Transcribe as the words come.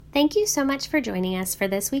Thank you so much for joining us for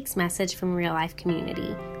this week's message from Real Life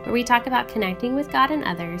Community, where we talk about connecting with God and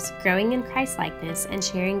others, growing in Christ-likeness, and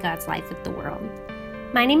sharing God's life with the world.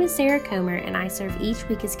 My name is Sarah Comer, and I serve each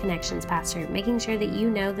week as Connections Pastor, making sure that you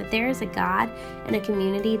know that there is a God and a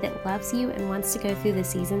community that loves you and wants to go through the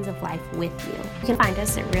seasons of life with you. You can find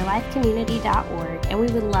us at reallifecommunity.org, and we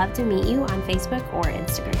would love to meet you on Facebook or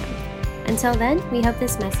Instagram. Until then, we hope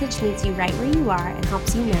this message meets you right where you are and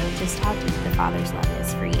helps you know just how deep the Father's love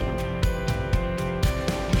is for you.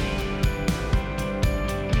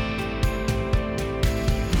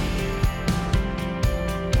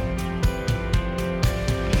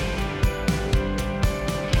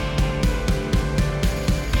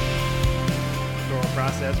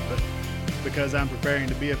 Process, but because I'm preparing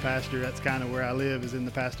to be a pastor, that's kind of where I live, is in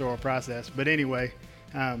the pastoral process. But anyway,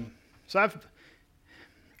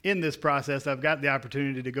 in this process, I've got the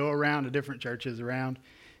opportunity to go around to different churches around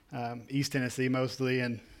East Tennessee mostly,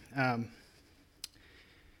 and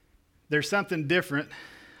there's something different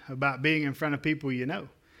about being in front of people you know.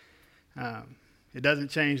 It doesn't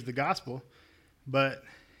change the gospel, but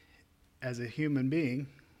as a human being,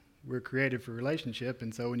 we're created for relationship,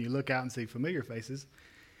 and so when you look out and see familiar faces,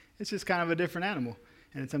 it's just kind of a different animal,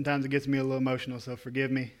 and sometimes it gets me a little emotional, so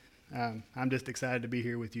forgive me. I'm just excited to be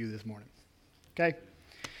here with you this morning. Okay?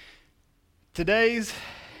 Today's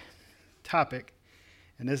topic,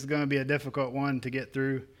 and this is going to be a difficult one to get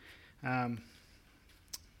through,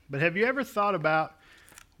 but have you ever thought about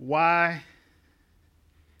why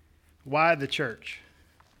the church?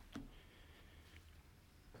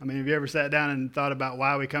 I mean, have you ever sat down and thought about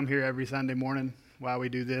why we come here every Sunday morning, why we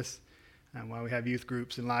do this, and why we have youth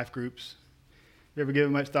groups and life groups? You ever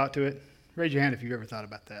given much thought to it? Raise your hand if you've ever thought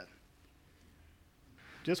about that.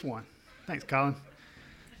 Just one. Thanks, Colin.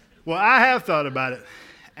 Well, I have thought about it,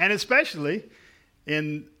 and especially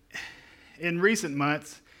in recent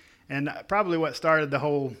months, and probably what started the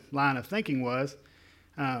whole line of thinking was,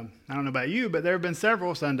 I don't know about you, but there have been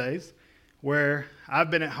several Sundays where I've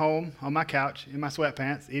been at home on my couch in my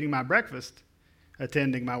sweatpants, eating my breakfast,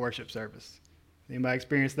 attending my worship service. Anybody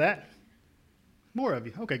experienced that? More of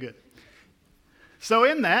you. Okay, good. So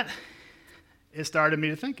in that, it started me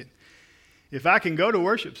to thinking, if I can go to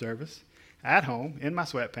worship service at home in my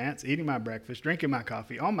sweatpants, eating my breakfast, drinking my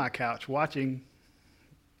coffee, on my couch, watching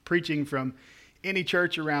preaching from any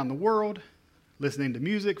church around the world, listening to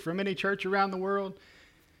music from any church around the world,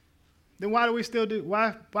 then why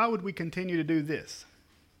would we continue to do this?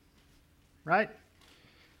 Right?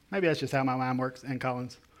 Maybe that's just how my mind works, and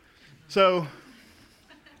Colin's. So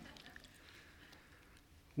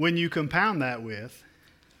when you compound that with,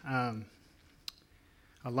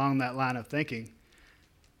 along that line of thinking,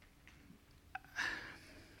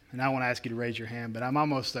 and I want to ask you to raise your hand, but I'm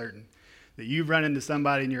almost certain that you've run into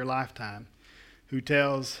somebody in your lifetime who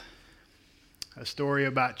tells a story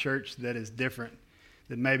about church that is different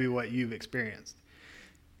than maybe what you've experienced.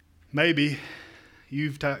 Maybe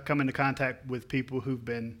you've come into contact with people who've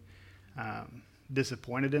been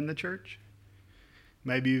disappointed in the church.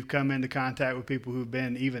 Maybe you've come into contact with people who've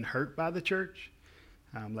been even hurt by the church,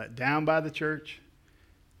 let down by the church.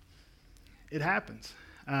 It happens.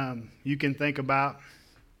 You can think about,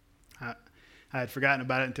 I had forgotten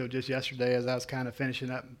about it until just yesterday as I was kind of finishing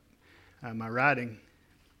up my writing.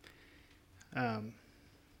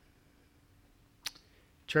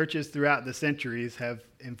 Churches throughout the centuries have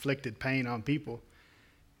inflicted pain on people,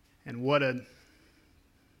 and what a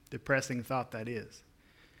depressing thought that is.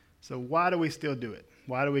 So why do we still do it?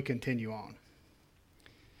 Why do we continue on?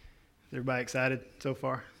 Is everybody excited so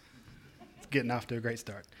far? It's getting off to a great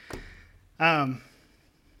start.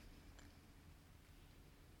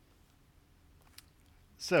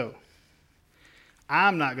 So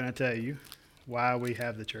I'm not going to tell you why we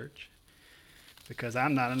have the church, because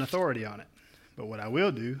I'm not an authority on it. But what I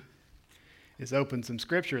will do is open some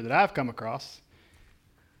scripture that I've come across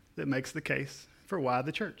that makes the case for why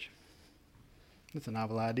the church. That's a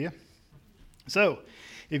novel idea. So,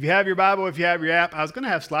 if you have your Bible, if you have your app, I was going to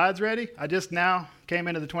have slides ready. I just now came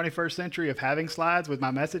into the 21st century of having slides with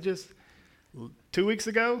my messages 3 weeks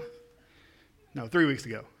ago.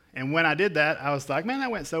 And when I did that, I was like, man,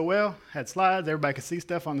 that went so well. Had slides, everybody could see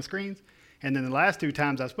stuff on the screens. And then the last 2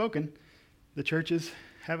 times I've spoken, the churches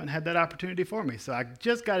haven't had that opportunity for me. So I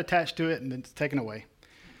just got attached to it and it's taken away.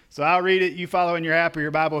 So I'll read it. You follow in your app or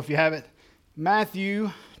your Bible if you have it.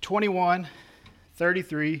 Matthew 21,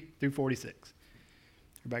 33 through 46.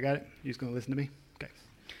 Everybody got it? You just going to listen to me? Okay.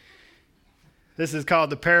 This is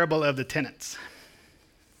called the parable of the tenants.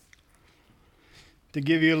 To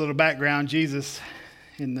give you a little background, Jesus,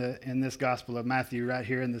 in this Gospel of Matthew, right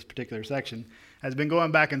here in this particular section, has been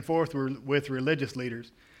going back and forth with religious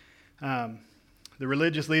leaders The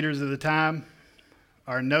religious leaders of the time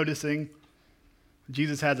are noticing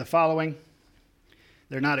Jesus has a following.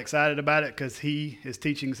 They're not excited about it because he is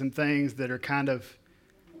teaching some things that are kind of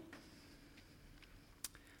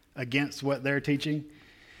against what they're teaching.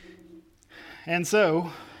 And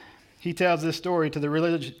so he tells this story to the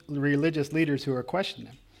religious leaders who are questioning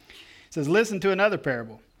him. He says, listen to another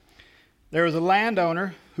parable. There was a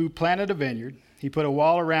landowner who planted a vineyard. He put a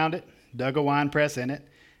wall around it, dug a wine press in it,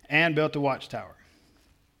 and built a watchtower.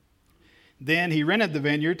 Then he rented the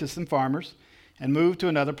vineyard to some farmers and moved to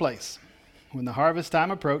another place. When the harvest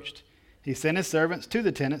time approached, he sent his servants to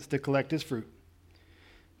the tenants to collect his fruit.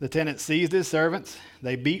 The tenants seized his servants.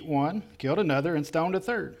 They beat one, killed another, and stoned a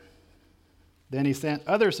third. Then he sent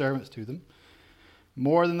other servants to them,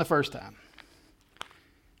 more than the first time.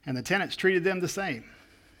 And the tenants treated them the same.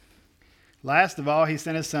 Last of all, he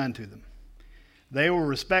sent his son to them. They will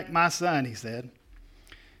respect my son, he said.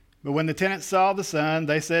 But when the tenants saw the son,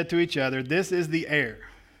 they said to each other, this is the heir.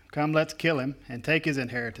 Come, let's kill him and take his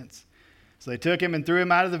inheritance. So they took him and threw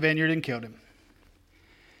him out of the vineyard and killed him.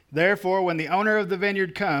 Therefore, when the owner of the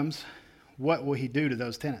vineyard comes, what will he do to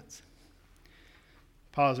those tenants?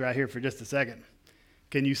 Pause right here for just a second.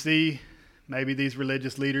 Can you see maybe these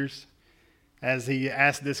religious leaders, as he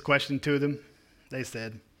asked this question to them, they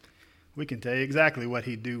said, we can tell you exactly what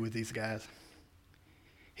he'd do with these guys.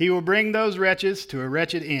 He will bring those wretches to a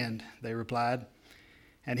wretched end, they replied,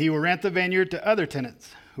 and he will rent the vineyard to other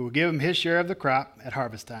tenants who will give him his share of the crop at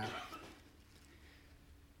harvest time.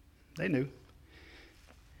 They knew.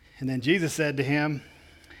 And then Jesus said to him,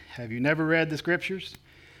 have you never read the scriptures?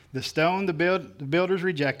 The stone the builders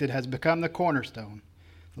rejected has become the cornerstone.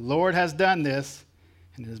 The Lord has done this,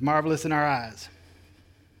 and it is marvelous in our eyes.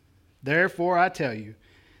 Therefore, I tell you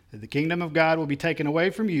that the kingdom of God will be taken away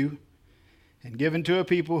from you and given to a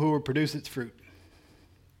people who will produce its fruit.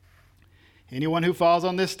 Anyone who falls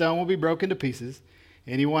on this stone will be broken to pieces.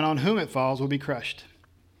 Anyone on whom it falls will be crushed.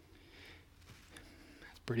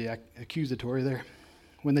 That's pretty accusatory there.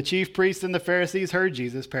 When the chief priests and the Pharisees heard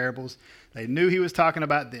Jesus' parables, they knew he was talking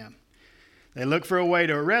about them. They looked for a way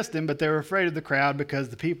to arrest him, but they were afraid of the crowd because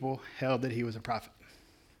the people held that he was a prophet.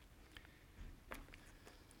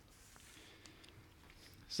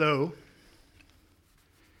 So,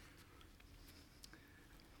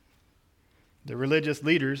 the religious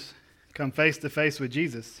leaders come face to face with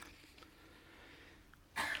Jesus.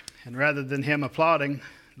 And rather than him applauding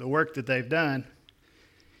the work that they've done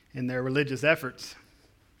in their religious efforts,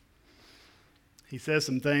 he says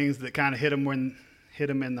some things that kind of hit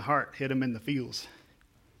him in the heart, hit him in the feels.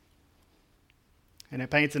 And it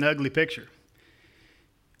paints an ugly picture.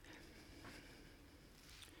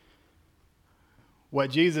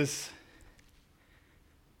 What Jesus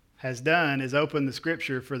has done is open the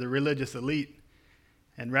scripture for the religious elite,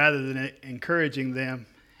 and rather than encouraging them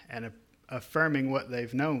and affirming what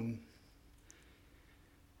they've known,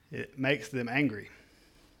 it makes them angry.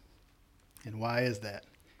 And why is that?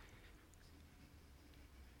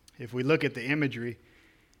 If we look at the imagery,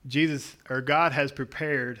 God has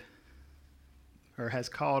prepared or has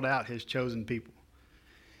called out his chosen people.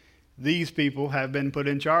 These people have been put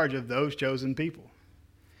in charge of those chosen people.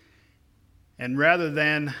 And rather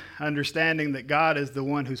than understanding that God is the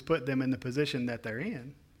one who's put them in the position that they're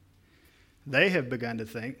in, they have begun to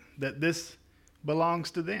think that this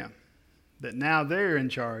belongs to them, that now they're in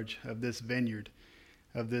charge of this vineyard,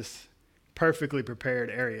 of this perfectly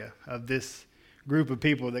prepared area, of this group of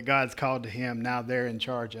people that God's called to him. Now they're in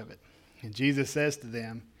charge of it. And Jesus says to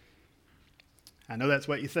them, I know that's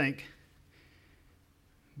what you think,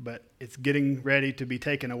 but it's getting ready to be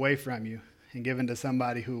taken away from you and given to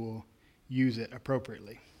somebody who will use it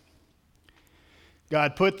appropriately.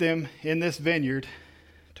 God put them in this vineyard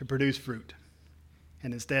to produce fruit,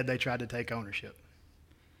 and instead they tried to take ownership.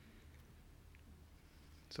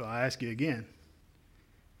 So I ask you again,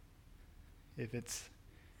 if it's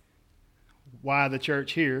why the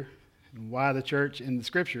church here and why the church in the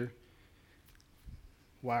scripture,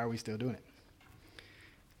 why are we still doing it?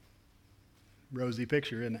 Rosy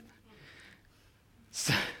picture, isn't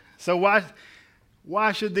it? So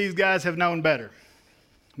why should these guys have known better?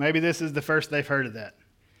 Maybe this is the first they've heard of that.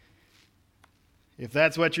 If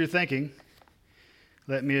that's what you're thinking,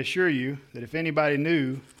 let me assure you that if anybody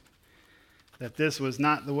knew that this was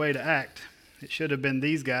not the way to act, it should have been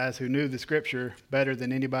these guys who knew the scripture better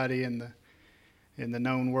than anybody in the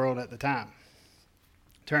known world at the time.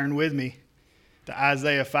 Turn with me to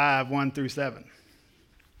Isaiah 5, 1 through 7.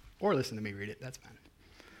 Or listen to me read it, that's fine.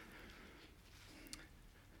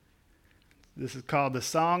 This is called the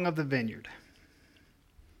Song of the Vineyard.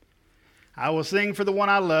 I will sing for the one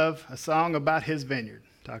I love a song about his vineyard.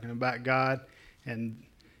 talking about God and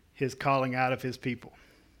his calling out of his people.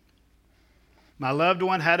 My loved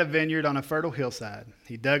one had a vineyard on a fertile hillside.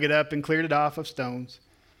 He dug it up and cleared it off of stones.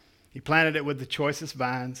 He planted it with the choicest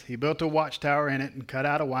vines. He built a watchtower in it and cut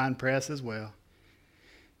out a wine press as well.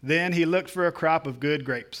 Then he looked for a crop of good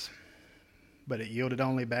grapes, but it yielded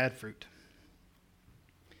only bad fruit.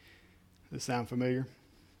 Does this sound familiar?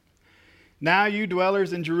 Now you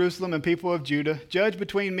dwellers in Jerusalem and people of Judah, judge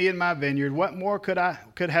between me and my vineyard. What more could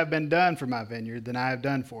have been done for my vineyard than I have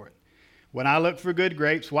done for it? When I looked for good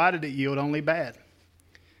grapes, why did it yield only bad?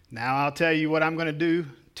 Now I'll tell you what I'm going to do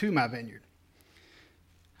to my vineyard.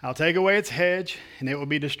 I'll take away its hedge, and it will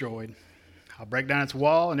be destroyed. I'll break down its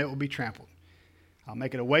wall, and it will be trampled. I'll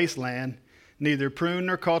make it a wasteland, neither pruned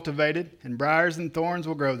nor cultivated, and briars and thorns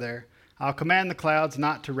will grow there. I'll command the clouds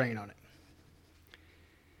not to rain on it.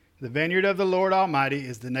 The vineyard of the Lord Almighty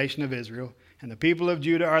is the nation of Israel, and the people of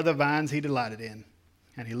Judah are the vines he delighted in.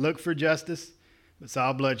 And he looked for justice, but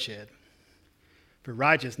saw bloodshed, for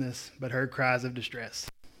righteousness, but heard cries of distress.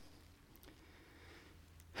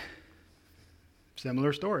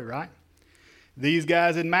 Similar story, right? These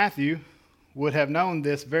guys in Matthew would have known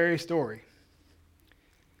this very story.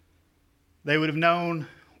 They would have known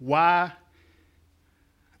why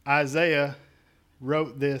Isaiah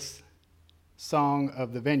wrote this song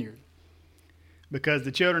of the vineyard. Because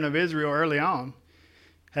the children of Israel early on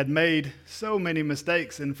had made so many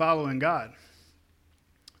mistakes in following God,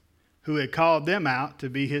 who had called them out to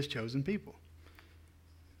be his chosen people.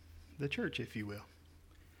 The church, if you will.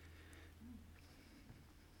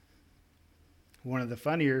 One of the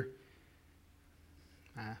funnier,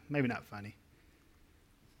 maybe not funny.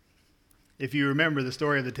 If you remember the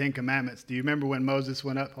story of the Ten Commandments, do you remember when Moses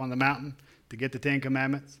went up on the mountain to get the Ten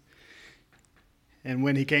Commandments? And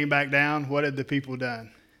when he came back down, what had the people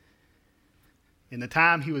done? In the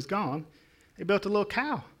time he was gone, they built a little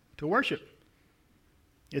cow to worship.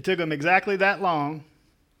 It took them exactly that long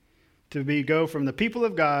to go from the people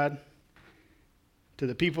of God to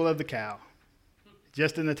the people of the cow.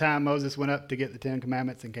 Just in the time Moses went up to get the Ten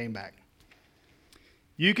Commandments and came back.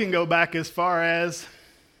 You can go back as far as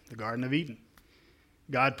the Garden of Eden.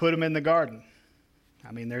 God put them in the garden.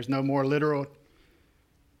 I mean, there's no more literal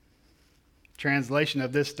translation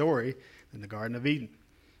of this story than the Garden of Eden.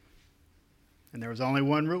 And there was only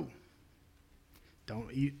one rule. Don't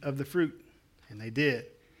eat of the fruit. And they did.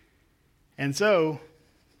 And so,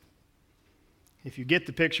 if you get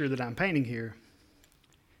the picture that I'm painting here,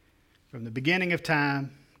 from the beginning of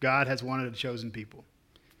time, God has wanted a chosen people.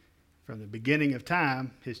 From the beginning of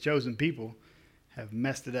time, his chosen people have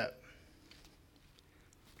messed it up.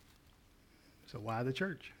 So why the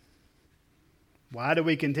church? Why do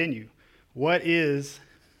we continue? What is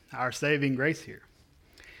our saving grace here?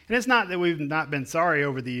 And it's not that we've not been sorry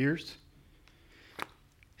over the years.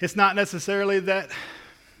 It's not necessarily that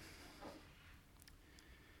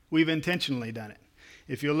we've intentionally done it.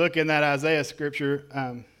 If you look in that Isaiah scripture,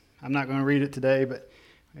 I'm not going to read it today, but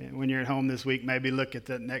when you're at home this week, maybe look at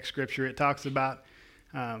the next scripture. It talks about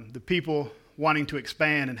the people wanting to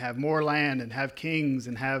expand and have more land and have kings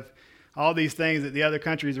and have all these things that the other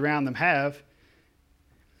countries around them have.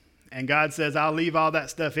 And God says, I'll leave all that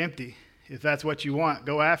stuff empty. If that's what you want,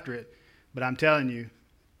 go after it. But I'm telling you,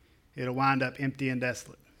 it'll wind up empty and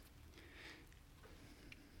desolate.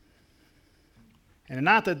 And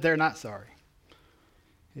not that they're not sorry.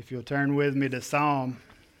 If you'll turn with me to Psalm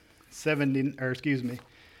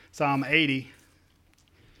 80,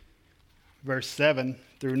 verse 7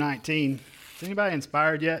 through 19. Is anybody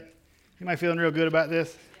inspired yet? Anybody feeling real good about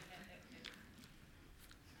this?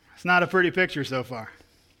 It's not a pretty picture so far.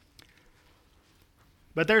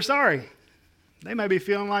 But they're sorry. They may be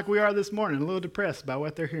feeling like we are this morning, a little depressed by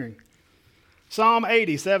what they're hearing. Psalm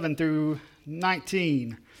 80, 7 through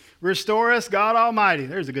 19. Restore us, God Almighty.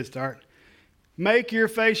 There's a good start. Make your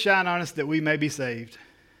face shine on us that we may be saved.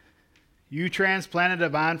 You transplanted a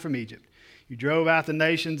vine from Egypt. You drove out the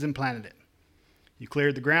nations and planted it. You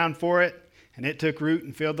cleared the ground for it, and it took root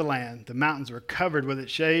and filled the land. The mountains were covered with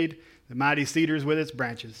its shade, the mighty cedars with its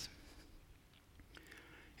branches.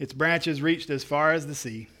 Its branches reached as far as the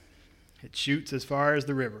sea. Its shoots as far as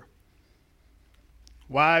the river.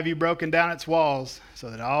 Why have you broken down its walls so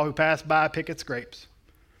that all who pass by pick its grapes?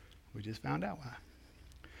 We just found out why.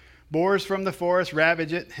 Boars from the forest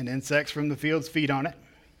ravage it, and insects from the fields feed on it.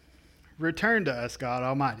 Return to us, God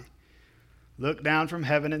Almighty. Look down from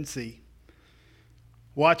heaven and see.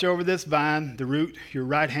 Watch over this vine, the root your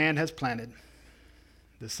right hand has planted.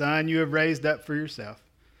 The son you have raised up for yourself.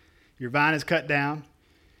 Your vine is cut down,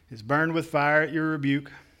 is burned with fire at your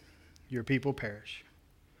rebuke. Your people perish.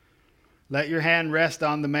 Let your hand rest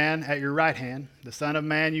on the man at your right hand, the Son of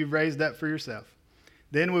Man you've raised up for yourself.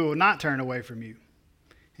 Then we will not turn away from you.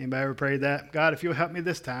 Anybody ever prayed that? God, if you'll help me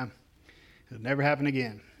this time, it'll never happen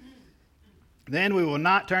again. Then we will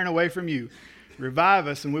not turn away from you. Revive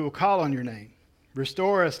us, and we will call on your name.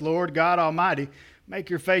 Restore us, Lord God Almighty. Make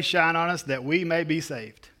your face shine on us that we may be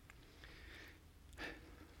saved.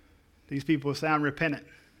 These people sound repentant.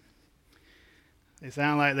 They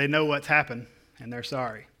sound like they know what's happened, and they're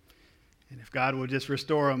sorry. And if God will just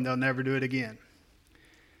restore them, they'll never do it again.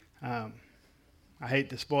 I hate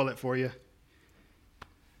to spoil it for you,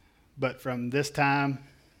 but from this time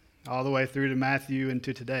all the way through to Matthew and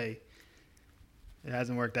to today, it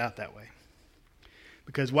hasn't worked out that way.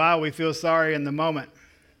 Because while we feel sorry in the moment,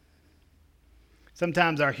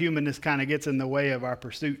 sometimes our humanness kind of gets in the way of our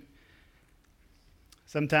pursuit.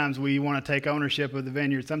 Sometimes we want to take ownership of the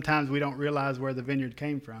vineyard. Sometimes we don't realize where the vineyard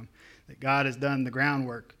came from, that God has done the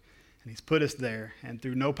groundwork, and he's put us there, and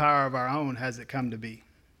through no power of our own has it come to be.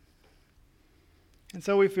 And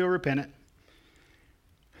so we feel repentant.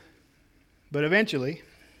 But eventually,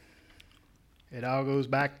 it all goes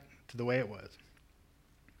back to the way it was.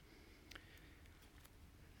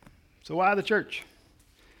 So why the church?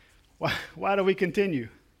 Why do we continue?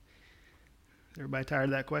 Everybody tired of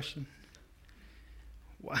that question?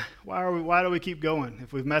 Why do we keep going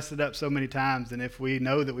if we've messed it up so many times, and if we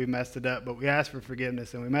know that we messed it up, but we ask for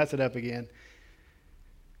forgiveness and we mess it up again?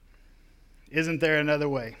 Isn't there another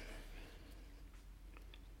way?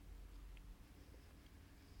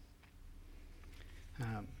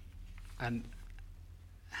 And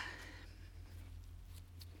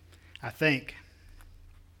I think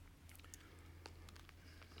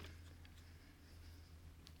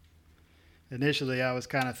initially I was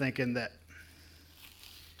kind of thinking that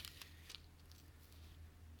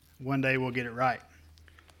one day we'll get it right.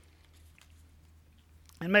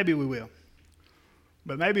 And maybe we will.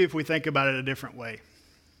 But maybe if we think about it a different way,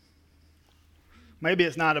 maybe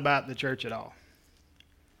it's not about the church at all.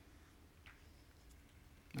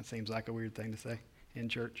 That seems like a weird thing to say in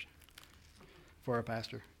church for a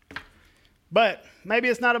pastor. But maybe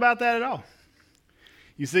it's not about that at all.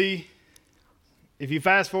 You see, if you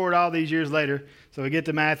fast forward all these years later, so we get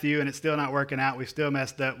to Matthew and it's still not working out, we've still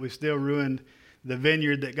messed up, we've still ruined the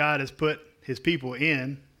vineyard that God has put his people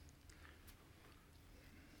in.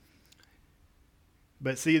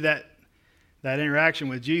 But see, that interaction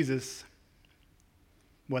with Jesus,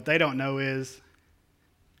 what they don't know is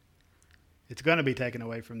it's going to be taken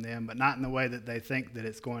away from them, but not in the way that they think that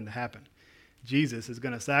it's going to happen. Jesus is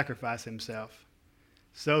going to sacrifice himself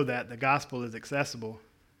so that the gospel is accessible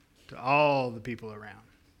to all the people around.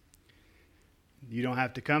 You don't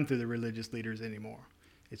have to come through the religious leaders anymore.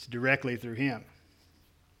 It's directly through him.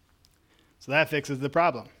 So that fixes the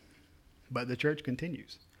problem. But the church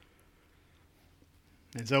continues.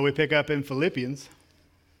 And so we pick up in Philippians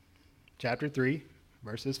chapter 3,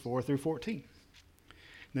 verses 4 through 14.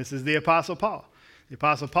 This is the Apostle Paul. The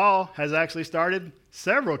Apostle Paul has actually started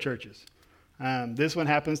several churches. This one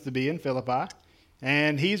happens to be in Philippi,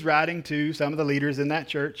 and he's writing to some of the leaders in that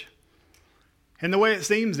church. And the way it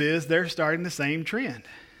seems is they're starting the same trend.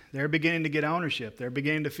 They're beginning to get ownership. They're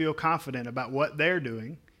beginning to feel confident about what they're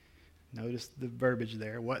doing. Notice the verbiage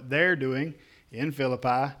there. What they're doing in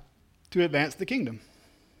Philippi to advance the kingdom.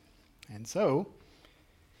 And so,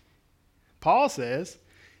 Paul says,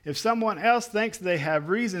 if someone else thinks they have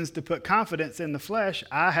reasons to put confidence in the flesh,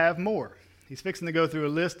 I have more. He's fixing to go through a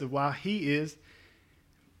list of why he is,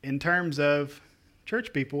 in terms of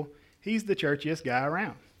church people, he's the churchiest guy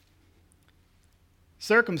around.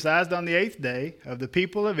 Circumcised on the 8th day of the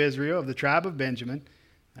people of Israel, of the tribe of Benjamin.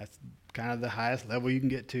 That's kind of the highest level you can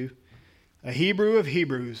get to. A Hebrew of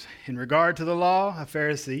Hebrews. In regard to the law, a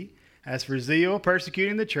Pharisee. As for zeal,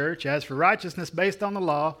 persecuting the church. As for righteousness based on the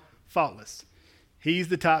law, faultless. He's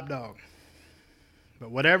the top dog. But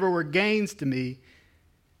whatever were gains to me,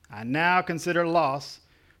 I now consider loss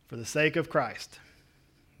for the sake of Christ.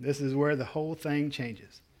 This is where the whole thing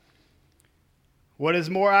changes. What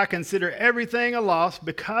is more, I consider everything a loss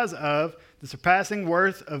because of the surpassing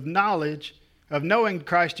worth of knowledge, of knowing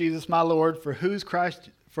Christ Jesus my Lord, for whose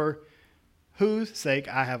sake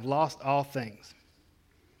I have lost all things.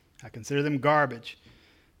 I consider them garbage,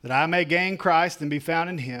 that I may gain Christ and be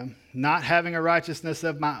found in him, not having a righteousness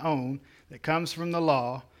of my own that comes from the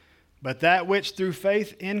law, but that which through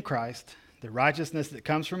faith in Christ, the righteousness that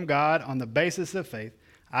comes from God on the basis of faith,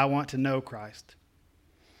 I want to know Christ.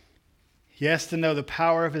 Yes, to know the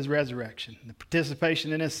power of his resurrection, the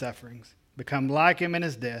participation in his sufferings, become like him in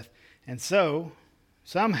his death, and so,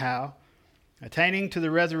 somehow, attaining to the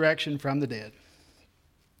resurrection from the dead.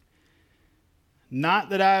 Not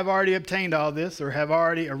that I have already obtained all this or have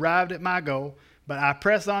already arrived at my goal, but I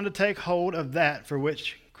press on to take hold of that for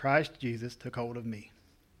which Christ Jesus took hold of me.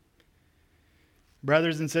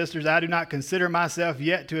 Brothers and sisters, I do not consider myself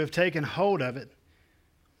yet to have taken hold of it,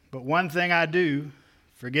 but one thing I do,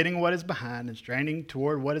 forgetting what is behind and straining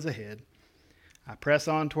toward what is ahead, I press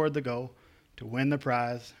on toward the goal to win the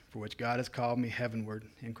prize for which God has called me heavenward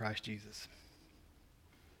in Christ Jesus.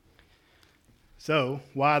 So,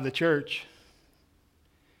 why the church?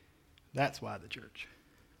 That's why the church.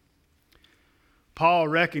 Paul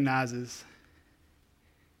recognizes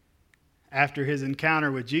after his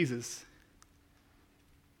encounter with Jesus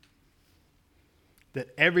that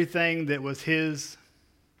everything that was his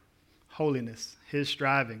holiness, his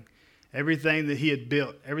striving, everything that he had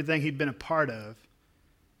built, everything he'd been a part of,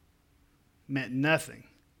 meant nothing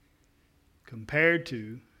compared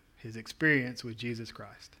to his experience with Jesus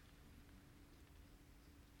Christ.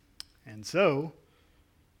 And so,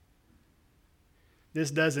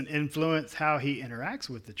 this doesn't influence how he interacts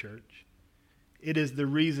with the church. It is the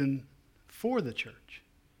reason for the church.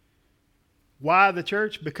 Why the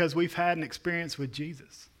church? Because we've had an experience with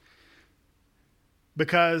Jesus.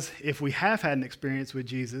 Because if we have had an experience with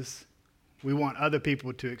Jesus, we want other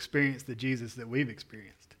people to experience the Jesus that we've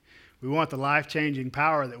experienced. We want the life-changing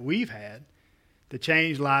power that we've had to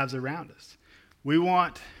change lives around us. We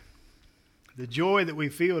want the joy that we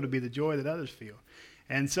feel to be the joy that others feel.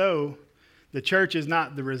 And so, the church is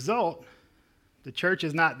not the result. The church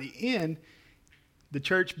is not the end. The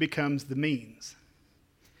church becomes the means.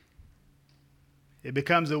 It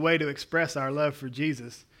becomes a way to express our love for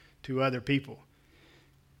Jesus to other people.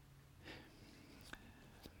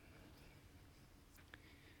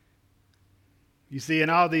 You see, in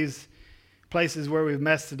all these places where we've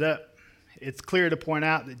messed it up, it's clear to point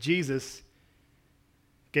out that Jesus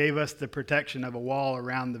gave us the protection of a wall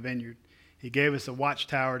around the vineyard. He gave us a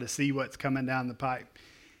watchtower to see what's coming down the pipe.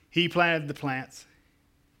 He planted the plants.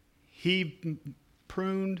 He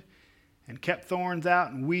pruned and kept thorns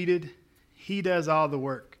out and weeded. He does all the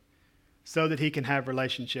work so that he can have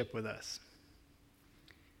relationship with us.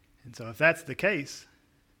 And so if that's the case,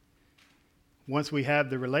 once we have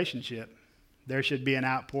the relationship, there should be an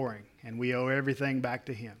outpouring, and we owe everything back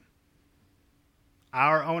to him.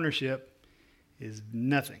 Our ownership is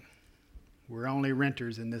nothing. We're only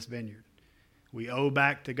renters in this vineyard. We owe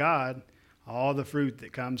back to God all the fruit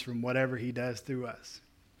that comes from whatever he does through us.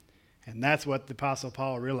 And that's what the Apostle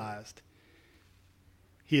Paul realized.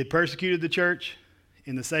 He had persecuted the church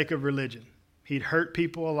in the sake of religion. He'd hurt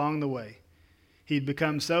people along the way. He'd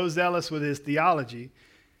become so zealous with his theology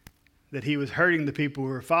that he was hurting the people who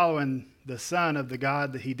were following the Son of the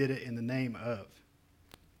God that he did it in the name of.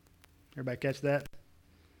 Everybody catch that?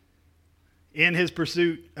 In his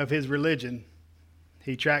pursuit of his religion,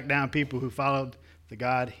 he tracked down people who followed the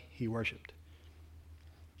God he worshiped.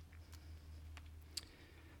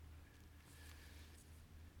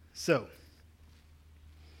 So,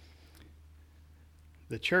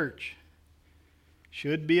 the church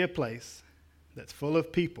should be a place that's full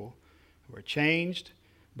of people who are changed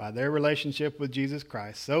by their relationship with Jesus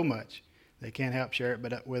Christ so much they can't help share it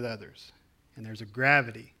but with others. And there's a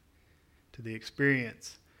gravity to the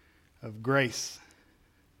experience of grace.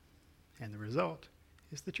 And the result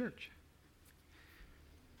is the church.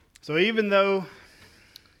 So even though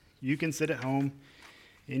you can sit at home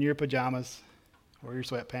in your pajamas or your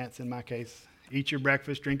sweatpants in my case, eat your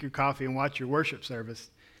breakfast, drink your coffee, and watch your worship service,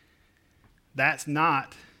 that's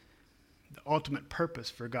not the ultimate purpose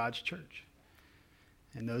for God's church.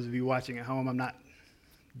 And those of you watching at home, I'm not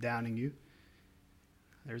downing you.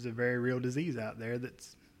 There's a very real disease out there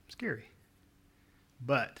that's scary.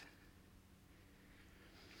 But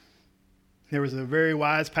there was a very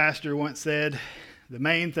wise pastor once said, the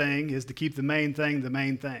main thing is to keep the main thing the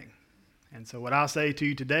main thing. And so what I'll say to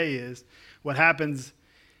you today is what happens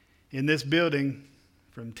in this building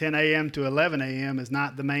from 10 a.m. to 11 a.m. is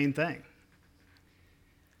not the main thing.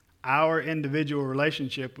 Our individual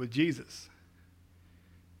relationship with Jesus,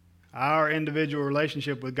 our individual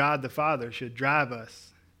relationship with God the Father should drive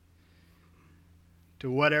us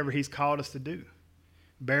to whatever he's called us to do.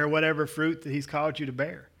 Bear whatever fruit that he's called you to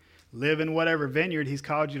bear. Live in whatever vineyard he's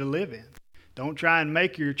called you to live in. Don't try and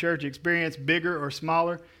make your church experience bigger or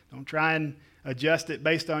smaller. Don't try and adjust it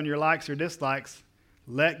based on your likes or dislikes.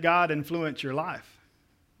 Let God influence your life.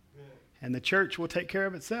 And the church will take care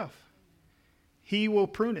of itself. He will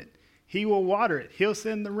prune it. He will water it. He'll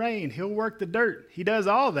send the rain. He'll work the dirt. He does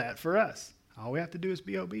all that for us. All we have to do is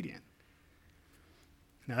be obedient.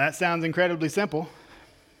 Now that sounds incredibly simple.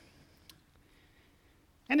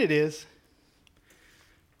 And it is.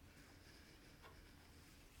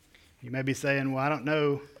 You may be saying, well, I don't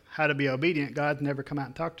know how to be obedient. God's never come out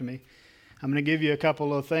and talked to me. I'm going to give you a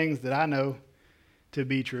couple of things that I know to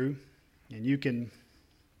be true, and you can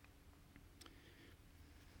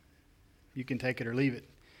take it or leave it.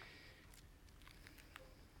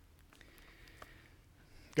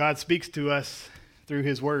 God speaks to us through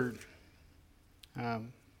his word.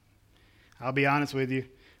 I'll be honest with you.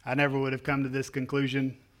 I never would have come to this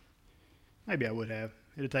conclusion. Maybe I would have.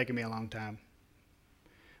 It would have taken me a long time.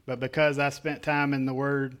 But because I spent time in the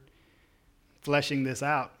word fleshing this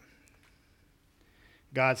out,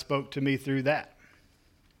 God spoke to me through that.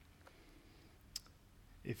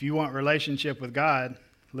 If you want relationship with God,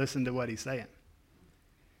 listen to what he's saying.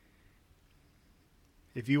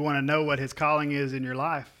 If you want to know what his calling is in your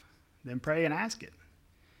life, then pray and ask it.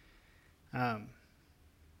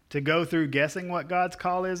 To go through guessing what God's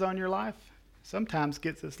call is on your life sometimes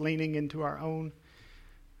gets us leaning into our own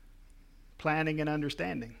planning and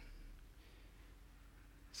understanding.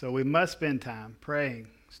 So we must spend time praying,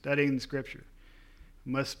 studying the scripture.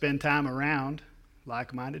 We must spend time around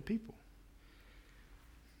like-minded people.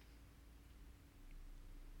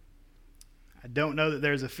 I don't know that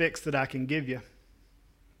there's a fix that I can give you,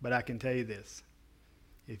 but I can tell you this.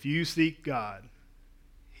 If you seek God,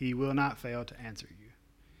 he will not fail to answer you.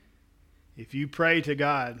 If you pray to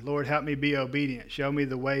God, Lord, help me be obedient, show me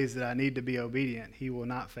the ways that I need to be obedient, he will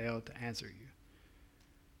not fail to answer you.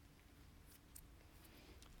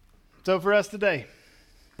 So for us today,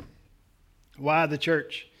 why the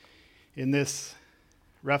church in this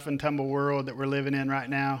rough and tumble world that we're living in right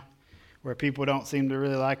now, where people don't seem to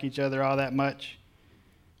really like each other all that much,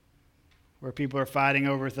 where people are fighting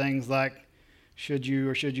over things like should you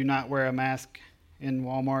or should you not wear a mask in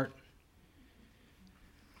Walmart?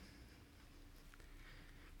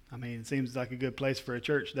 I mean, it seems like a good place for a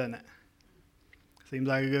church, doesn't it? Seems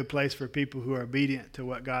like a good place for people who are obedient to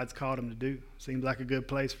what God's called them to do. Seems like a good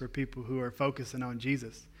place for people who are focusing on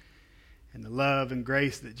Jesus and the love and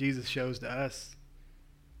grace that Jesus shows to us.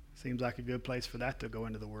 Seems like a good place for that to go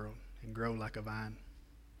into the world and grow like a vine.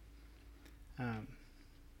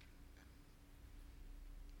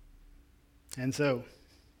 And so,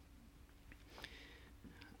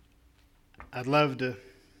 I'd love to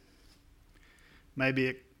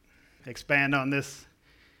maybe expand on this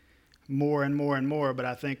more and more and more, but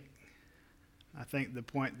I think the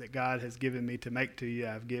point that God has given me to make to you,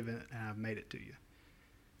 I've given it and I've made it to you.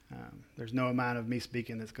 There's no amount of me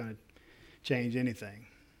speaking that's going to change anything.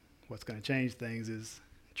 What's going to change things is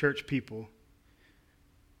church people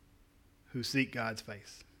who seek God's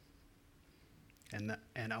face, and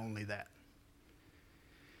only that.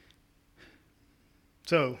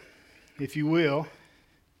 So, if you will,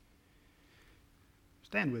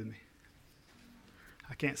 stand with me.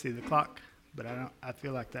 I can't see the clock, but I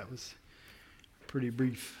feel like that was pretty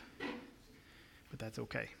brief, but that's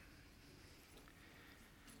okay.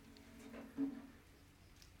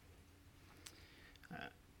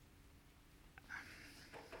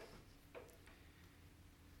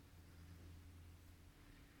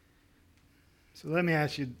 So let me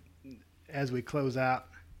ask you, as we close out,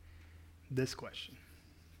 this question.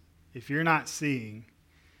 If you're not seeing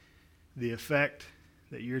the effect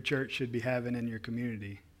that your church should be having in your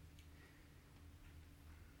community,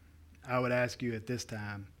 I would ask you at this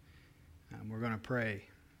time, we're going to pray,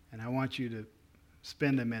 and I want you to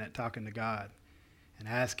spend a minute talking to God and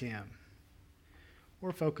ask him,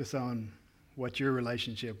 or focus on what your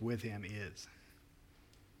relationship with him is.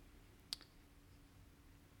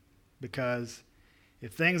 Because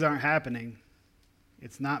if things aren't happening,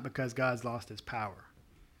 it's not because God's lost his power.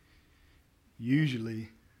 Usually,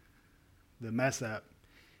 the mess up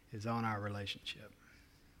is on our relationship.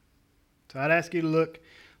 So I'd ask you to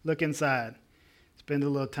look inside, spend a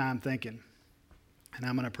little time thinking, and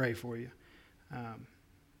I'm going to pray for you. I'm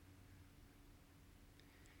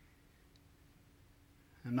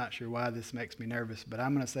not sure why this makes me nervous, but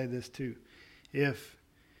I'm going to say this too. If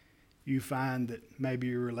you find that maybe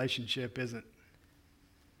your relationship isn't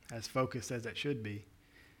as focused as it should be,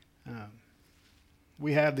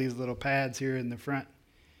 we have these little pads here in the front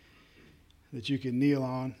that you can kneel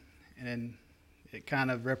on, and it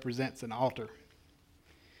kind of represents an altar.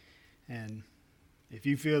 And if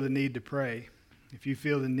you feel the need to pray, if you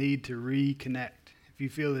feel the need to reconnect, if you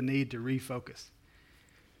feel the need to refocus,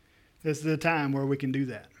 this is the time where we can do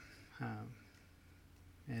that.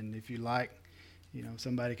 And if you like,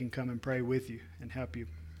 somebody can come and pray with you and help you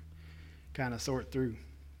kind of sort through.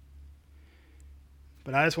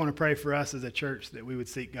 But I just want to pray for us as a church that we would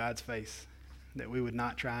seek God's face, that we would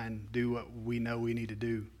not try and do what we know we need to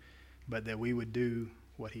do, but that we would do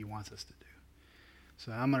what he wants us to do.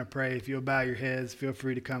 So I'm going to pray. If you'll bow your heads, feel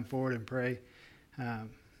free to come forward and pray. And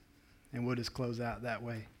we'll just close out that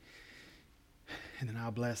way. And then I'll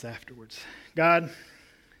bless afterwards. God,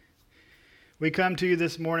 we come to you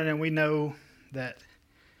this morning and we know that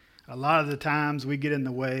a lot of the times we get in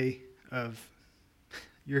the way of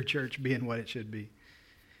your church being what it should be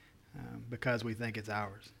because we think it's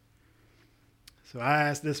ours. So I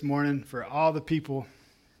ask this morning for all the people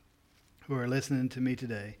who are listening to me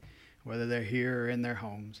today, whether they're here or in their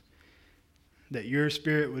homes, that your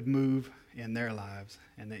Spirit would move in their lives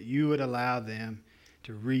and that you would allow them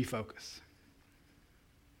to refocus,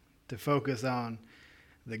 to focus on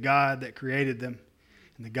the God that created them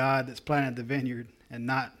and the God that's planted the vineyard, and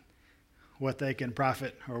not what they can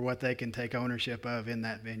profit or what they can take ownership of in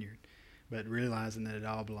that vineyard, but realizing that it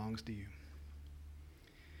all belongs to you.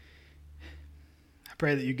 I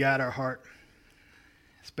pray that you guide our heart,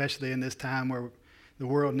 especially in this time where the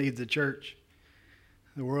world needs a church.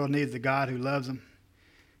 The world needs a God who loves them,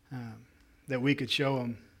 that we could show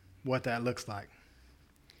them what that looks like.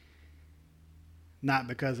 Not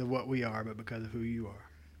because of what we are, but because of who you are.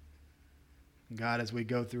 God, as we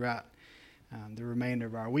go throughout the remainder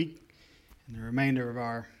of our week and the remainder of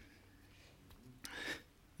our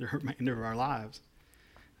lives,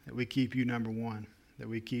 that we keep you number one, that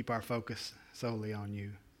we keep our focus solely on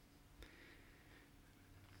you.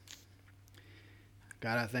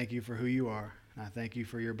 God, I thank you for who you are, and I thank you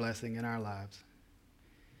for your blessing in our lives.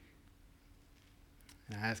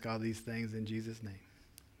 And I ask all these things in Jesus' name.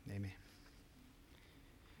 Amen.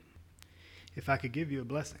 If I could give you a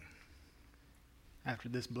blessing after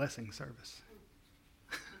this blessing service,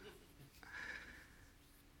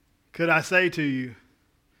 could I say to you,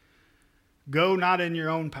 go not in your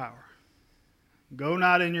own power, go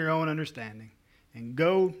not in your own understanding, and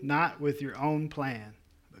go not with your own plan,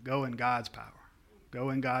 but go in God's power, go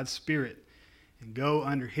in God's Spirit, and go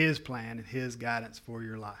under his plan and his guidance for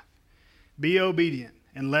your life. Be obedient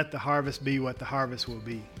and let the harvest be what the harvest will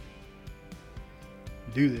be.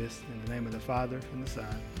 Do this in the name of the Father, and the Son,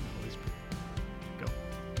 and the Holy Spirit.